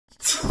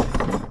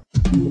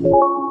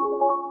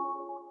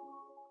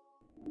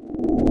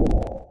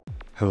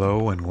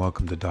Hello and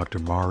welcome to Dr.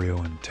 Mario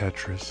and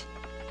Tetris,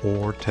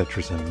 or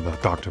Tetris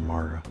and Dr.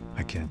 Mario.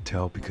 I can't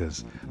tell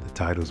because the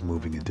title's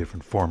moving in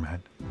different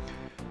format,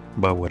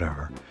 but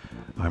whatever.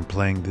 I'm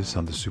playing this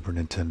on the Super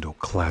Nintendo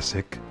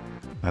Classic,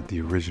 not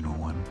the original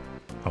one,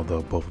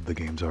 although both of the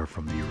games are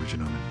from the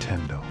original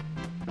Nintendo.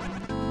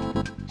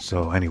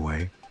 So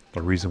anyway,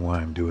 the reason why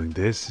I'm doing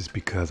this is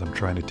because I'm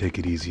trying to take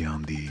it easy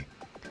on the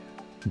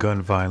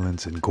gun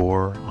violence and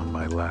gore on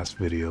my last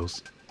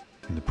videos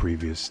in the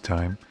previous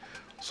time.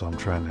 So I'm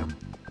trying to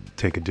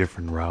take a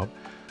different route,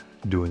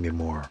 doing it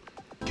more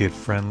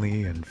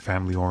kid-friendly and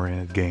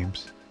family-oriented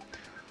games.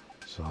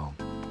 So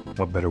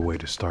what better way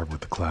to start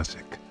with the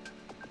classic?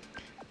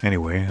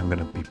 Anyway, I'm going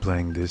to be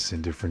playing this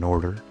in different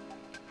order.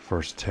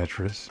 First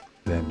Tetris,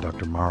 then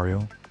Dr.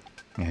 Mario,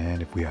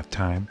 and if we have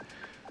time,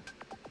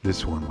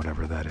 this one,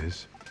 whatever that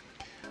is.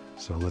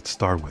 So let's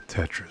start with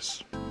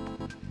Tetris.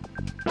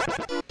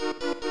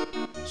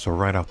 So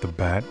right off the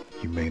bat,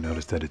 you may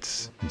notice that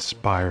it's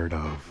inspired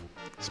of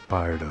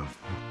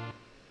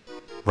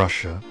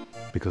Russia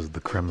because of the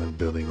Kremlin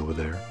building over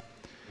there.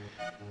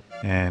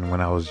 And when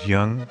I was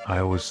young, I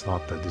always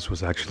thought that this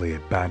was actually a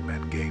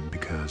Batman game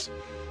because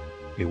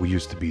it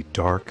used to be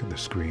dark, the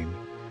screen.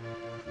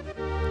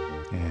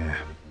 Yeah,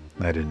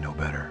 I didn't know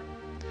better.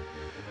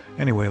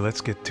 Anyway, let's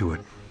get to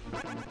it.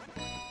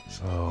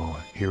 So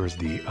here is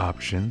the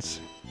options,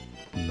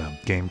 the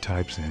game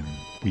types and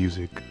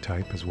music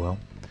type as well.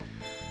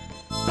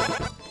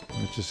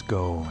 Let's just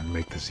go and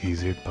make this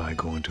easier by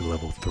going to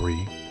level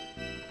 3,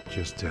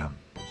 just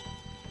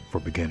for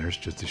beginners,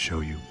 just to show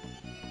you.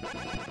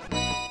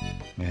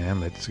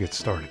 And let's get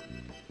started.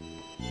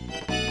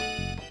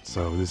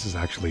 So this is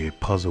actually a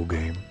puzzle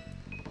game,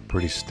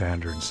 pretty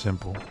standard and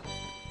simple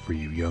for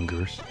you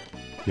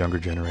younger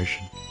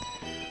generation.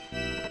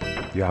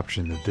 The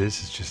option of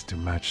this is just to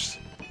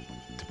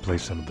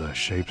place some of the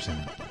shapes in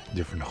a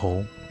different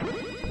hole.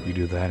 You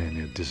do that and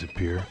it'll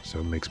disappear, so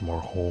it makes more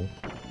hole.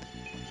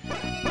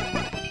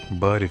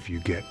 But if you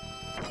get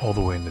all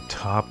the way in the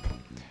top,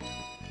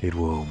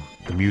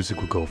 the music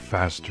will go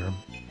faster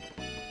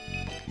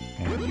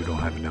and you don't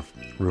have enough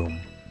room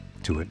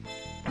to it.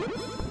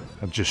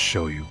 I'll just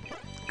show you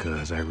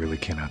because I really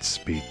cannot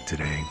speak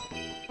today.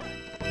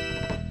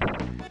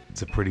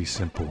 It's a pretty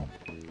simple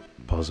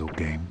puzzle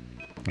game,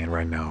 and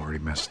right now I already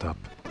messed up.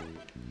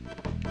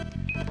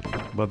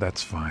 But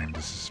that's fine,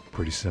 this is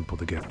pretty simple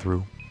to get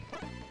through.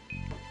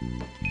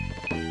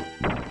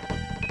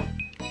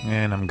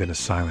 And I'm gonna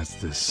silence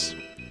this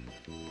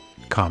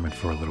comment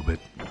for a little bit.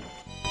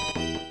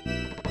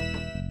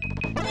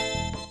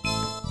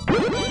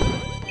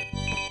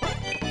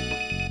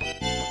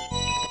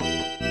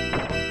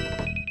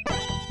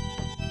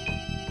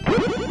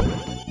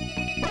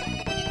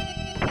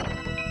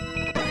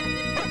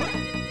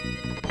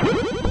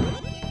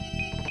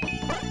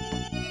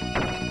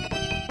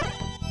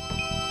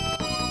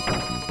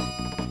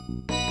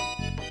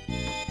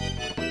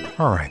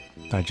 Alright,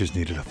 I just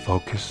needed to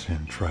focus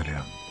and try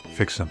to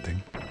fix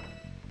something.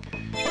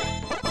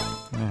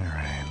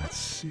 Alright, let's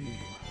see.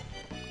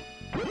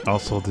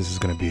 Also, this is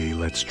going to be a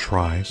let's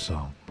try,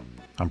 so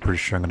I'm pretty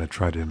sure I'm going to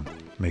try to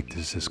make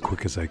this as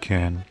quick as I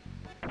can.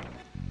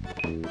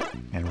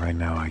 And right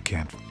now I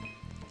can't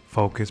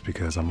focus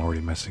because I'm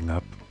already messing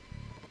up.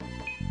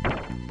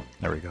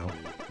 There we go.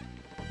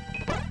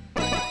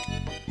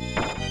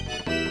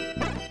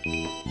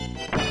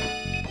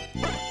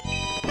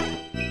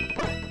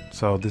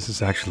 So this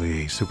is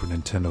actually a Super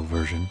Nintendo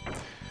version,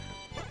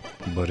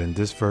 but in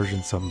this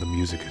version some of the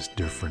music is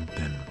different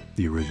than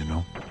the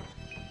original.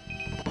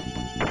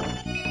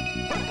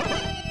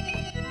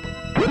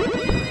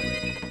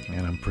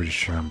 And I'm pretty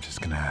sure I'm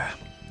just gonna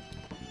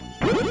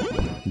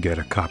get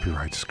a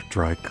copyright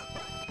strike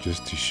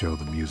just to show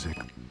the music.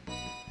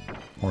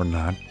 Or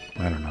not,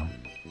 I don't know.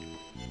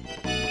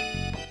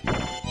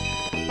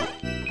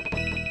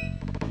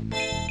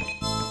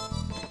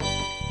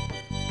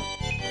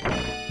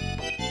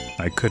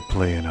 I could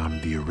play it on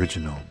the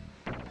original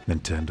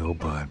Nintendo,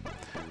 but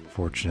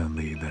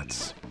fortunately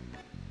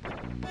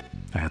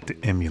I had to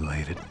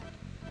emulate it.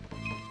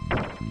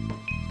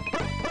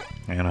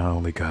 And I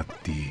only got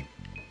the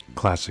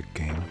classic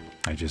game.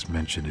 I just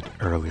mentioned it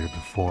earlier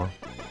before.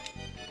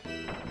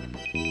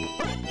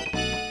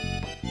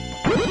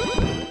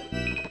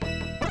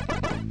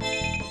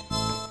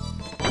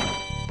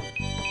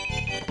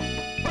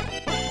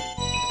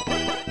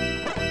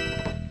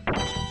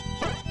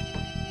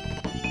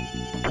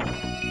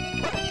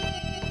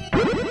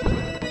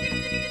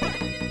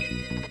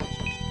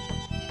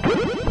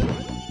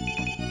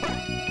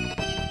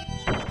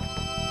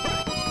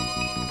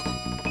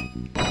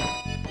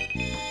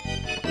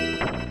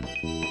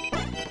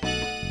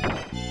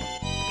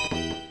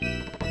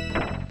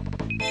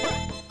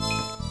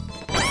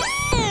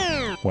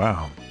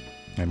 Wow,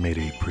 I made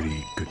a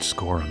pretty good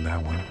score on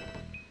that one.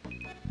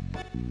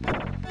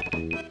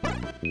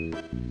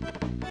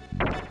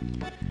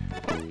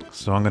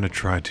 So I'm going to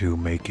try to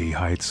make a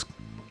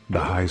the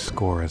high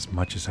score as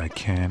much as I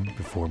can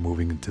before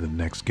moving into the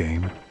next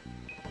game.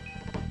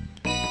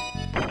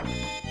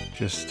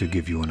 Just to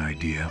give you an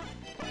idea.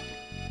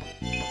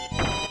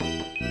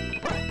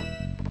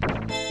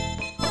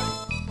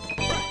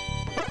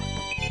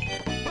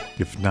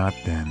 If not,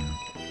 then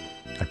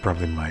I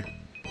probably might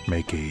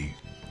make a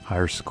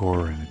higher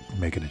score and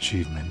make an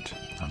achievement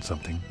on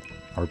something,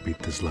 or beat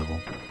this level.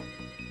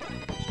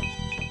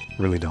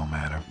 Really don't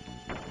matter.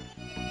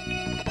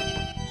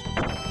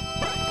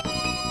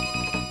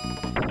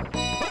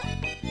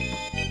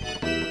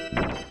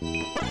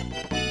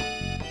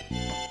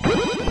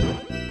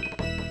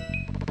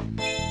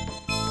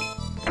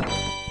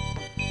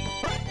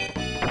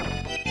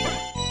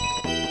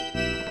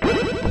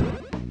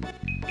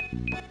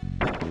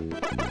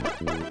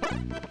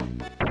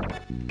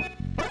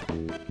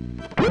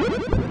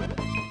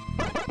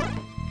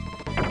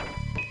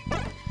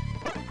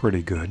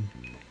 Pretty good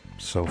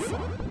so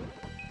far.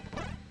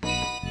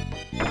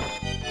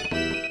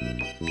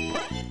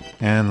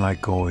 And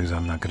like always,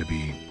 I'm not going to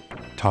be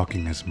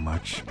talking as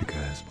much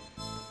because,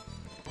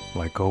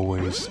 like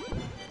always,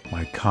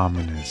 my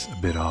comment is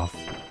a bit off,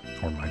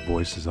 or my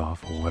voice is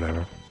off, or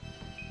whatever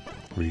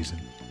reason.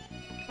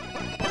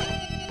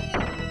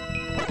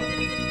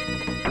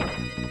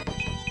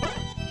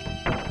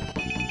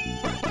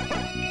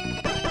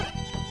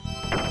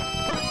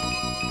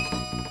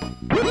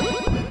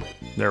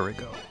 There we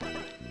go.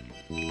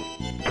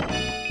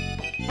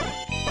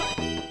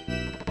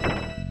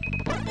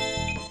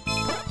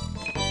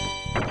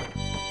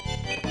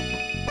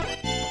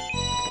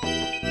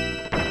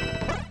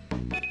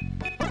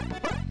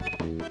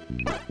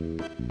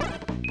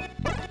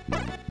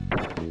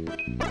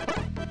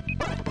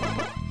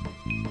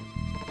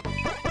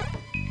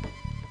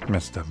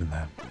 Messed up in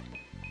that.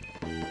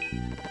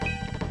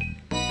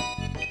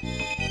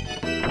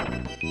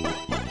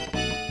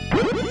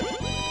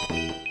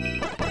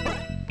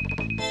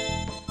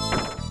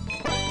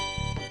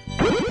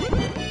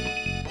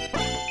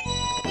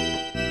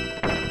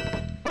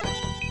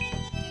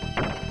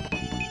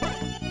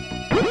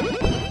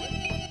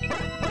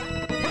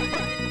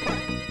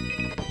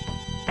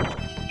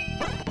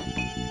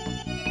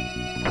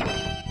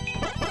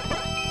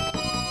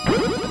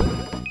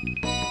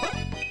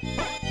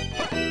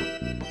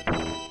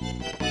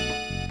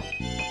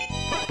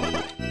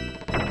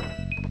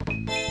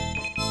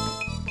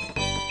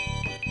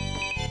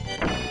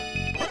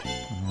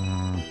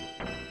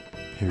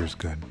 Here's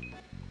good.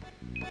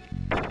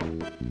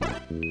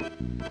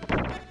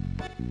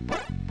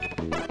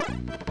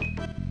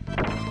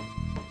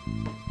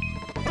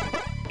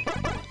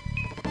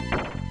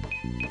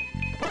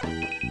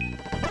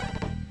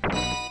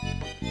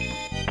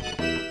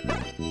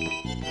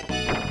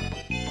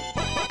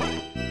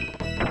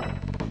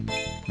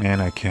 And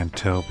I can't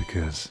tell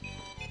because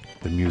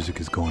the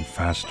music is going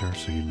faster,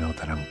 so you know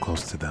that I'm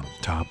close to the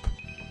top.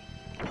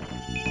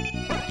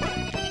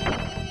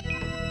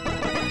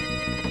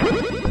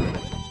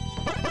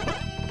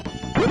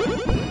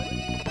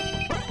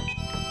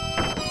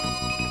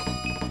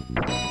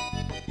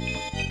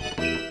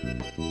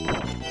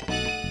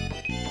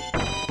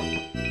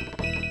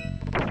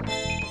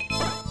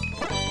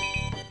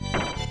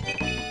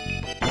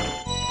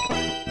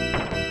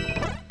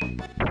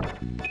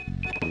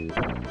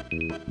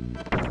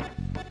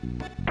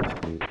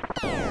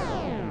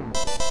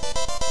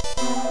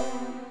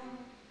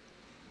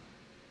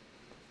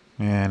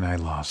 And I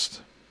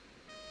lost.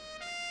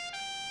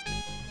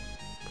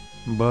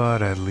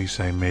 But at least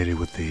I made it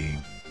with the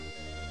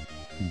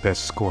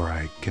best score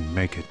I can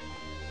make it.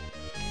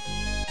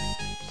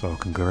 So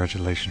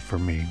congratulations for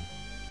me.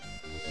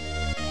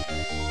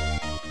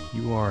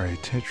 You are a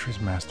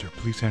Tetris master.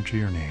 Please enter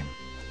your name.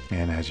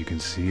 And as you can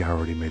see, I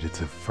already made it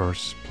to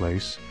first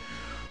place.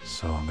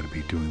 So I'm going to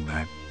be doing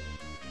that.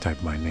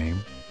 Type my name.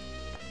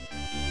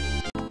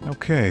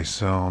 Okay,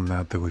 so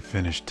now that we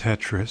finished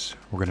Tetris,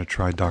 we're going to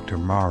try Dr.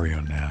 Mario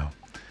now.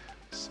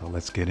 So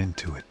let's get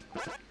into it.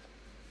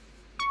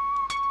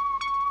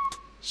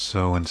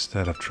 So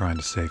instead of trying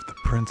to save the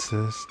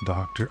princess,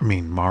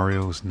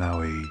 Mario is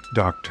now a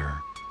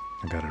doctor.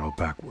 I got it all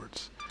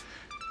backwards.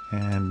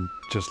 And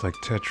just like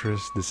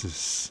Tetris, this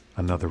is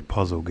another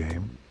puzzle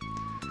game.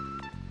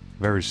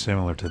 Very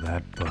similar to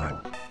that,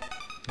 but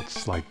it's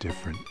slightly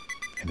different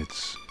in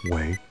its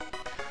way.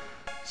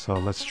 So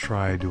let's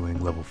try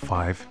doing level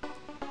 5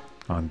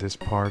 on this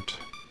part,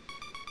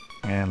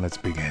 and let's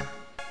begin.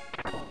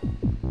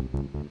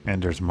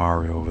 And there's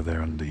Mario over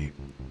there on the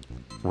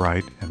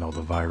right, and all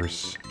the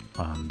virus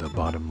on the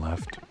bottom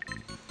left.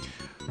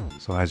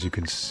 So as you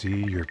can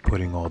see, you're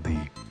putting all the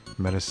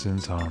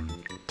medicines on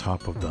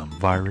top of the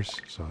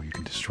virus, so you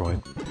can destroy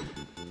it.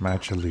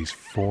 Match at least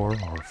 4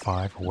 or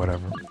 5 or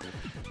whatever,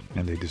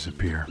 and they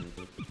disappear.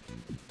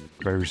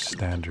 Very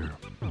standard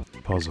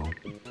puzzle.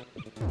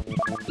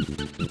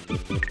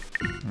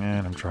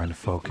 And I'm trying to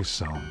focus,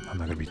 so I'm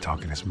not going to be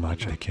talking as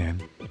much as I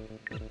can.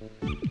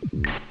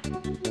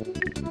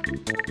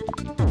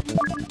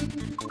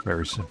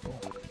 Very simple.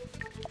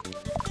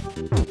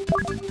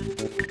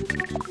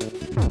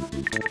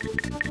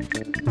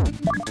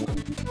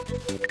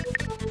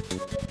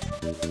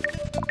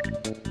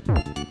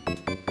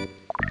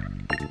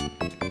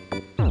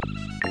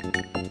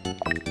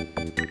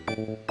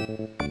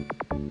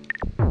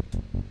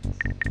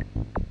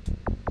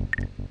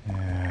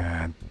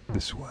 And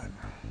this one.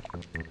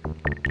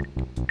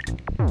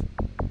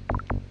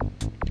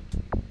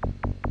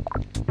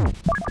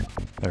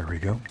 There we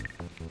go.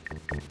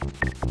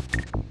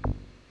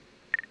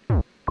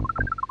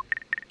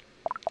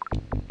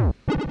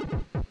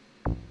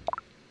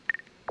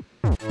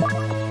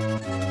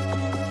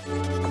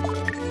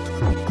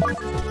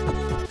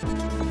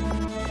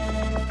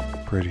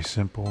 Pretty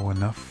simple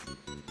enough.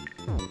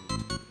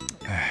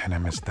 And I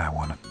missed that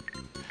one.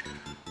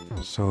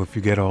 So if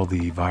you get all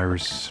the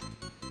virus,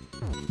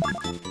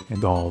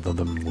 and all of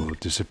them will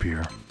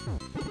disappear.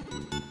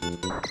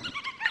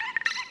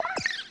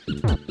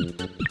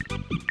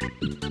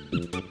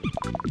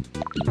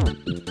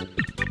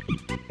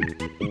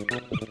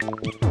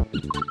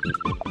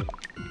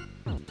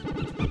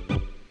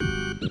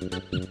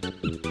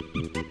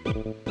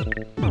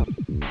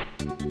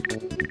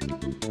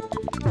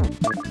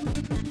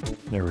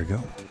 There we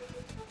go.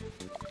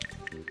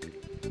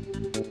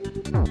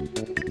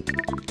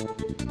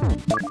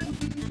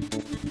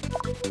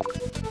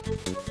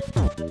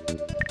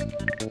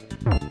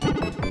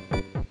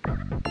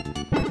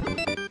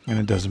 And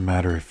it doesn't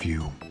matter if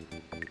you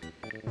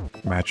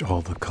match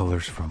all the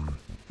colors from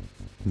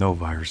no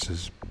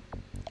viruses,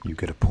 you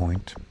get a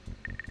point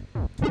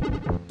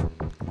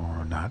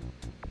or not.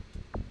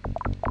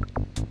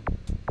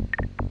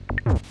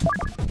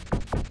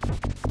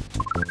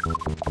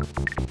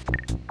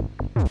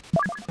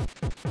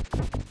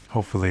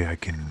 Hopefully I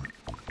can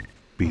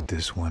beat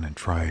this one and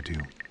try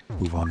to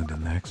move on to the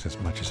next as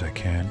much as I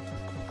can.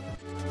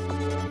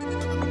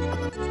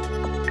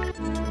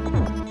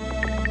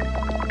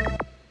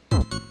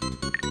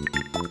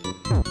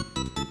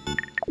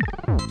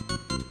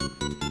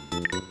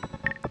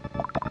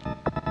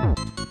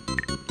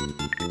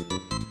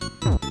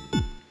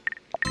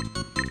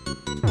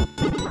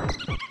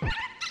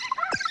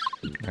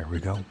 There we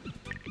go.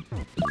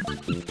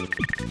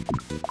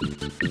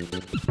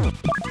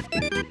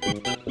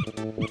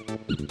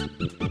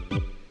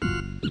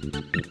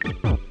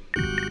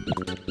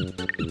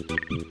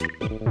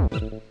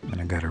 And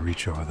I gotta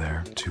reach over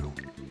there to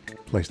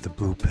place the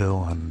blue pill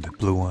on the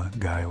blue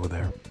guy over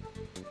there.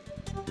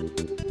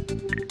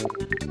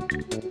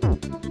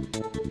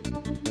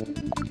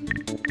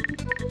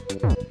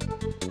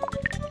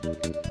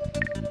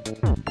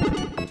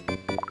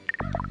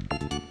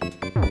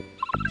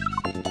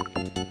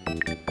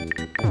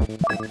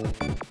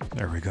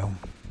 There we go.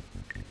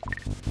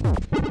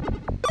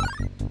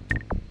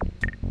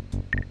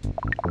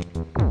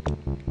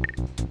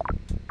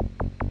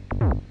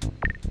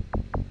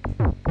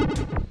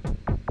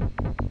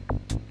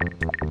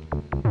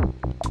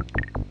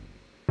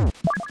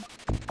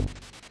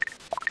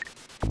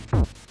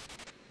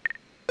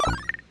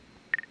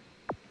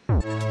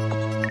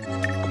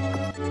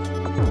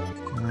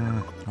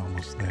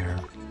 Almost there.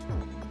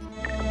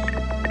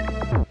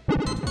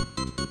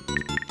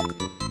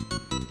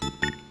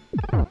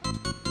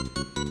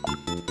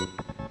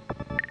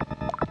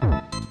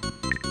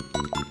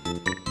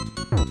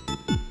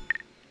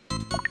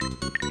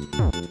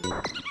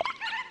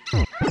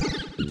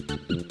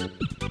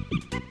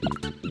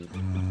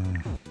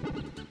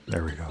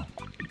 There we go.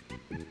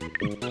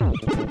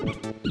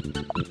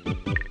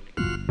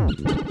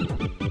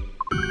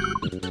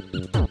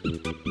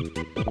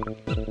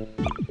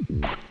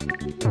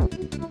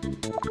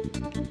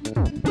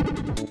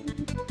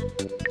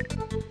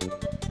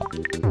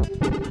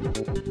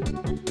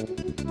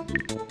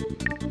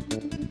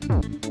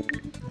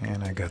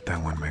 And I got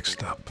that one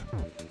mixed up.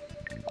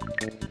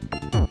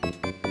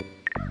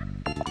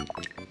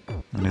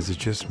 And is it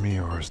just me,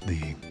 or is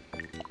the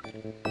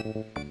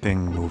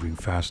thing moving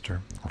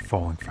faster or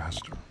falling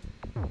faster?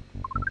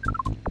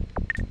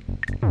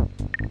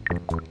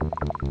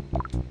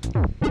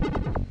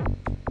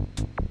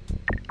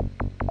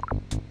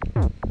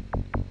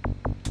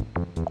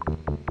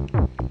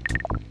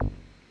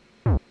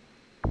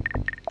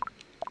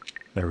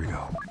 There we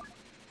go.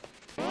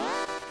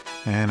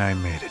 And I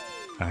made it.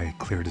 I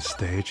cleared the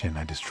stage and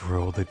I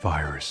destroyed the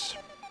virus.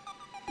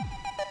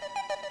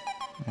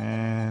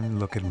 And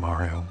look at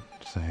Mario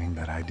saying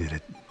that I did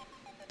it.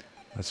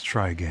 Let's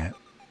try again.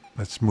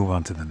 Let's move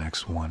on to the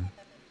next one.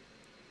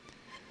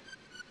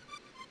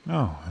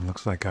 Oh, it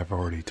looks like I've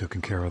already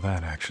taken care of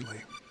that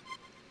actually.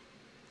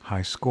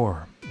 High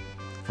score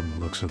from the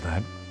looks of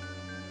that.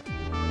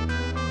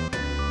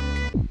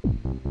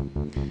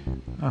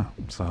 Oh,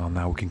 so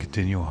now we can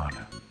continue on.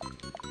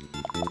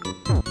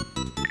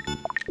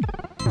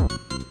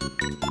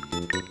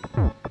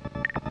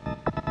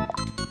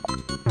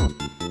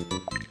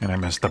 And I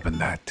messed up in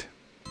that.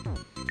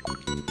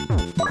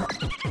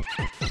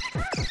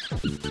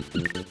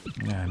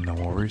 Yeah, no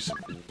worries.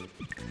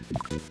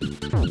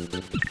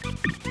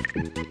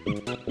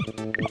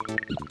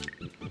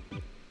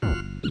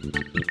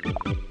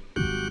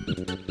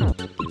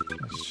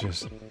 Let's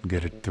just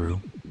get it through.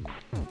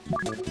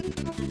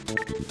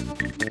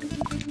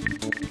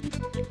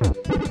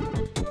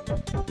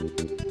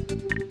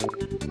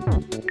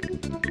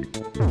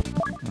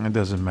 It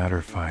doesn't matter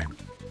if I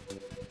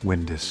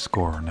win this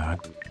score or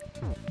not,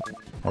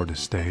 or this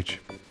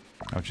stage.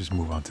 I'll just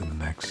move on to the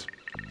next.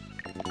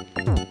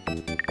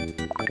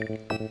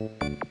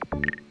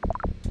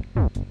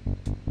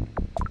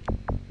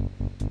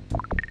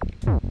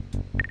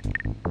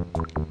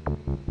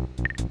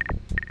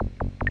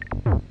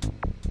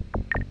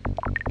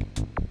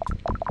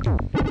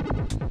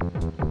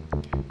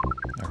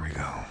 There we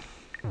go.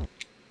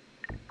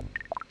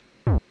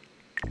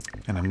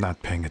 And I'm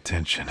not paying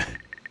attention.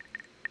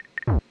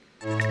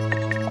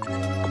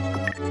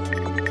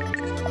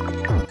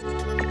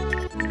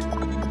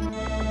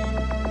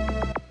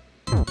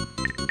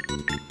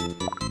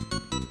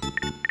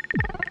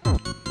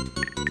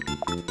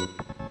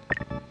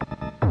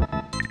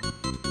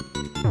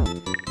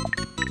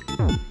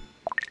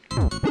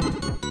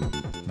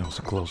 That was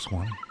a close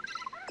one.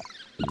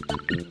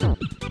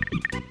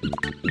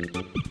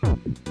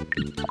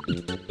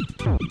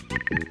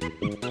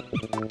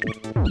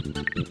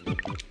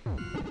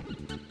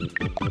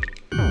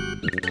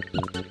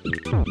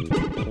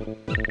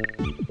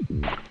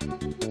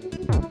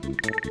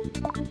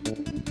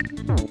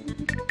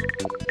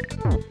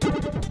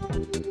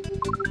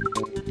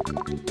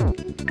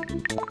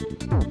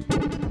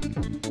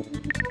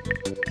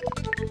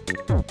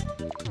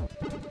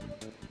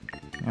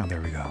 Oh,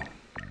 there we go.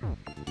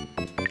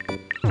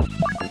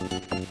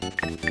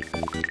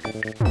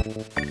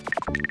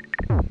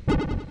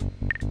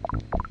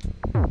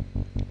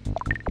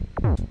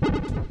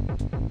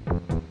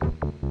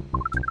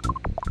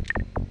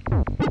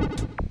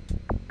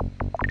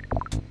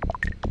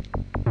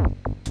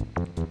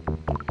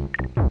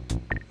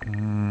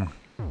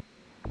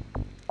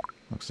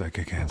 Looks like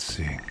I can't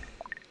see.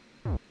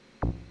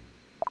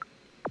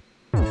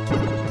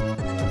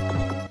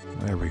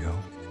 There we go.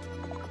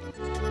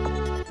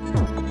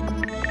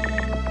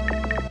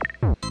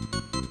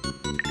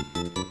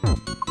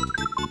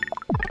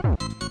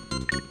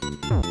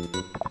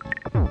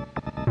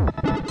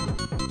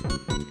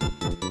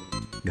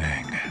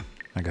 Dang,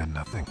 I got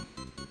nothing.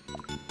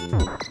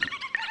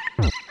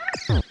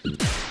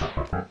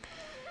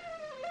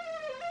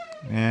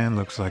 And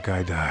looks like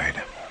I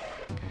died.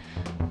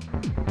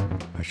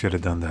 I should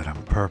have done that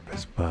on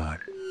purpose, but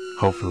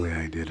hopefully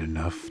I did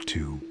enough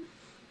to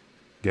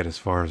get as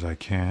far as I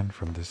can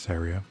from this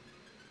area.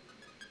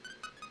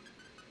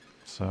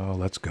 So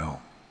let's go.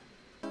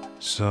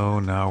 So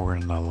now we're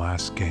in the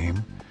last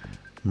game,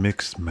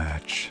 mixed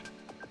match.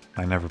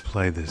 I never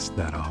played this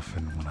that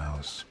often when I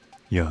was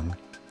young.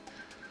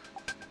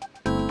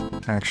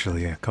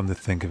 Actually, come to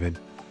think of it,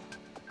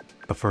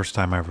 the first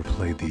time I ever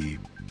played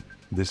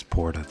this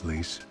port at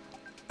least,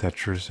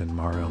 Tetris and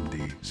Mario on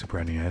the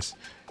Super NES,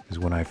 is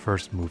when I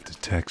first moved to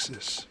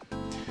Texas.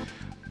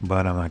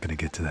 But I'm not going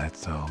to get to that,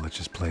 so let's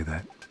just play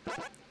that.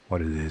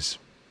 What it is.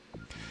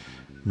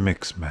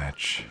 Mix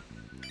match.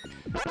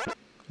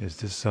 Is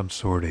this some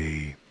sort of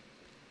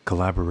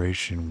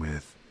collaboration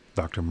with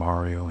Dr.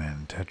 Mario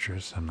and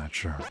Tetris? I'm not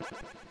sure.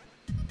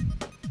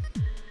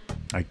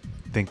 I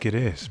think it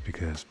is,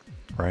 because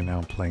right now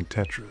I'm playing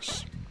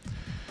Tetris.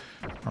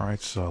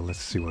 Alright, so let's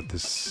see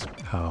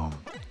how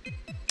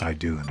I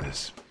do in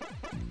this.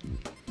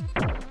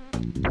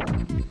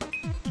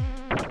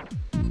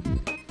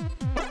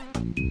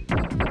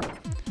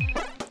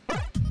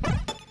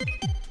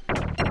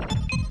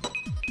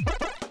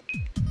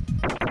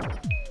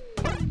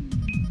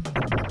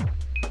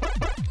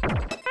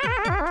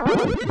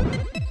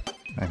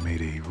 I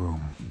made a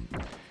room,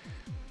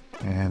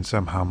 and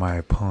somehow my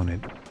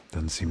opponent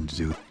doesn't seem to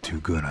do too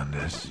good on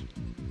this.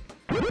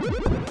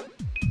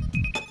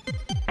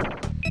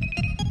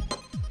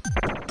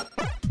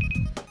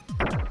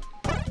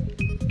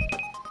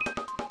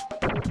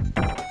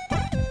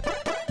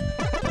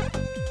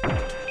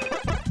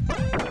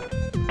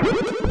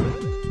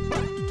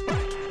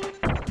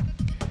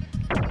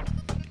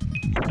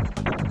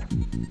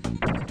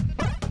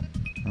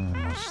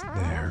 Almost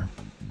there.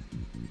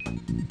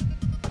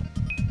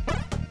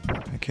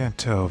 I can't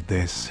tell if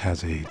this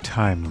has a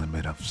time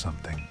limit of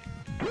something.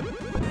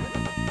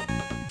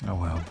 Oh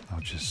well, I'll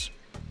just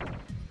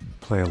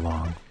play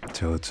along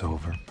till it's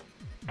over.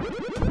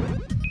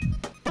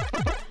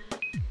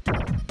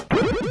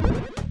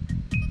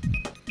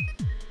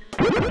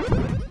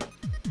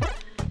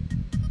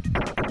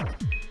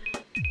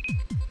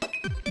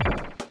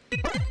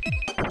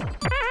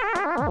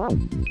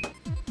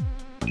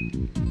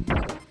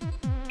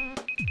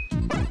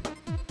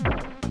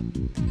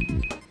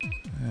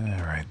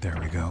 Alright, there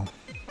we go.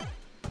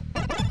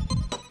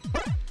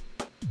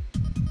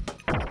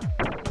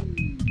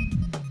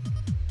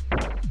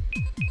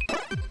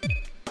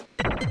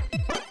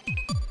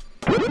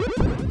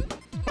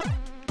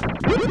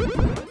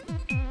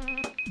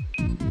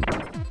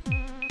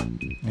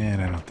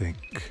 And I don't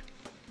think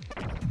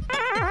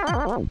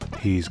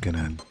he's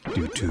gonna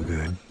do too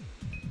good.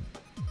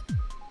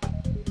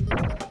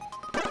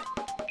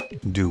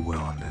 Do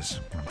well on this,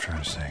 I'm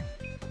trying to say.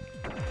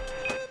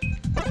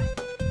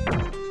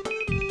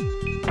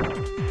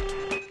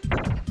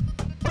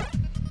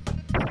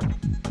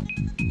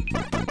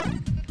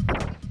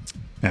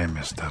 I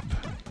messed up.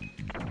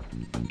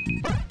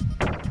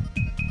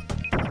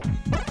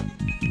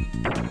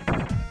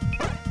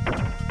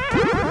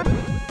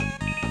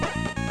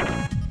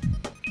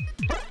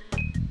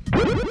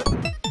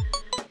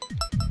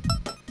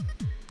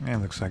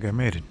 And looks like I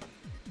made it.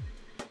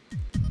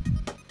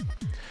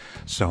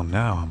 So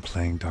now I'm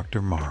playing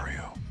Dr.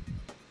 Mario.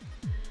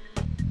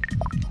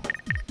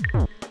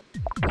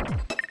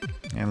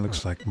 And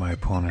looks like my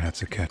opponent had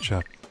to catch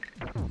up.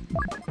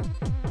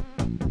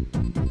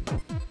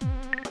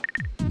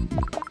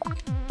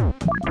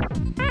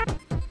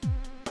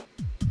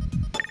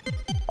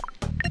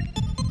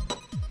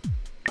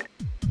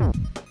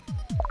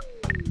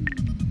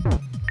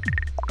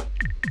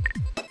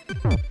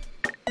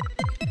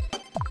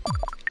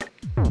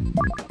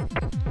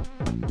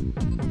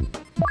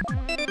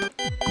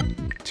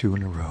 Two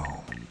in a row.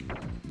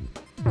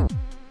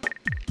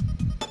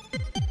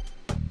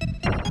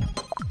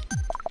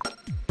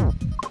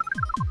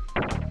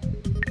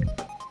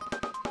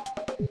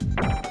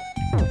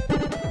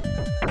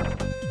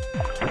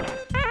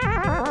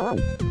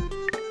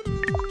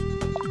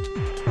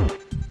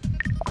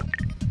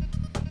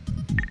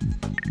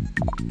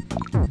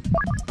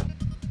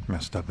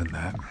 Messed up in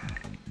that.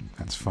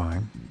 That's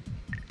fine.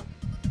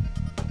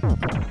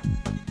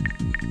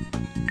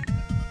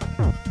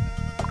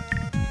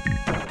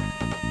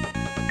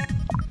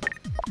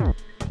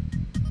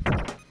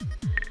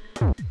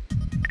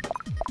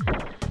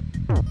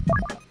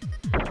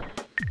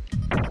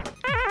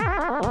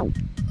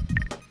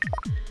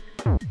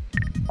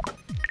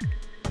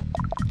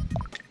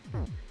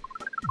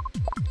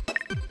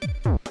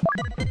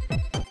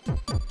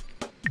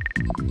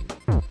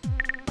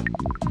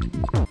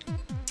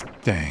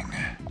 Dang.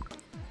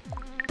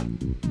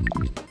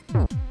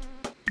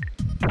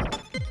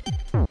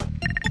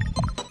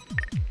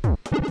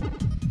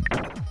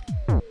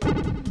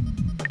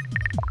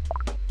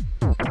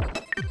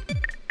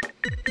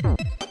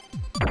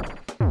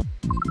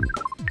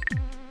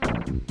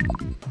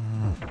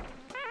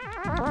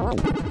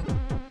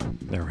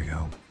 There we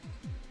go.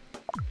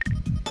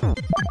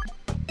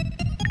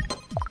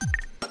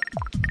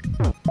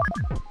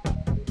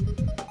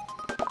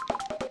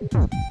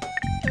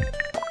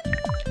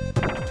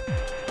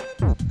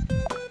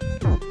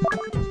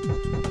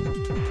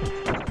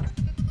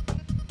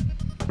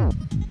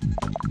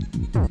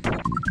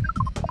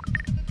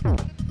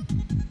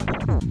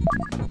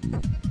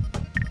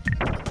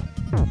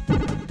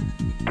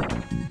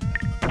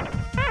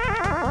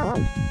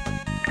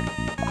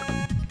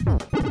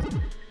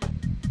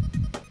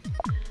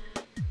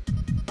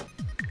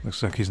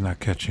 Looks like he's not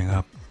catching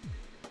up.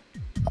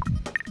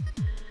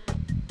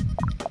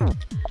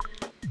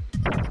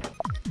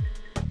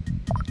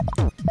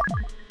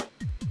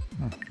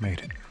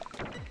 Made it.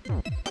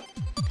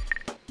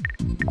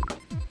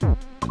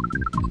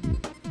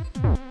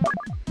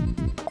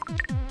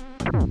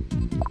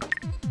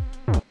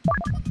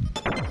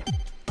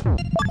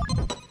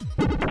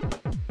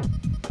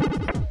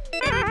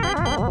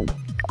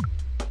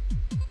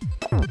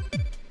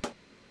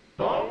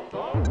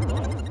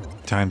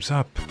 Time's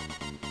up.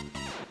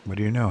 What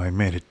do you know? I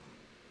made it.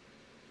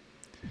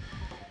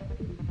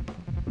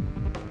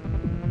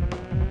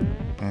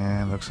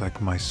 And looks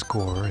like my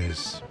score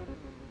is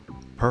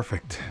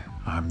perfect.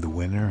 I'm the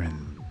winner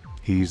and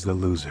he's the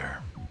loser.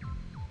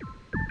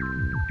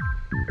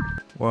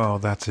 Well,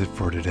 that's it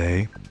for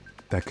today.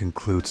 That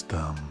concludes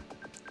the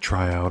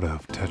tryout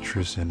of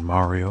Tetris and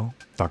Mario,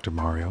 Dr.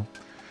 Mario.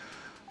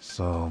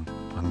 So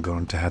I'm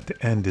going to have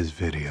to end this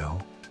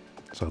video.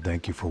 So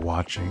thank you for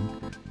watching,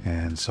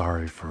 and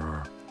sorry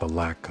for the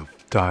lack of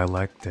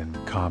dialect and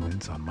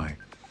comments on my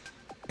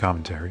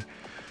commentary,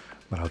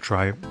 but I'll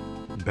try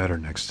better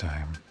next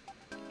time.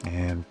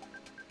 And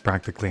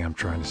practically I'm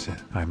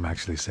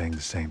actually saying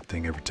the same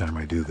thing every time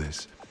I do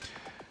this.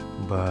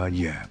 But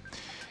yeah,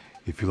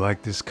 if you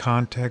like this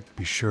content,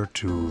 be sure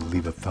to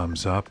leave a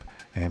thumbs up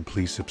and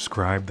please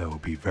subscribe. That will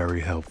be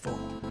very helpful.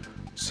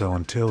 So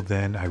until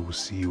then, I will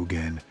see you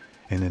again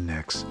in the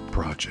next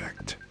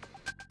project.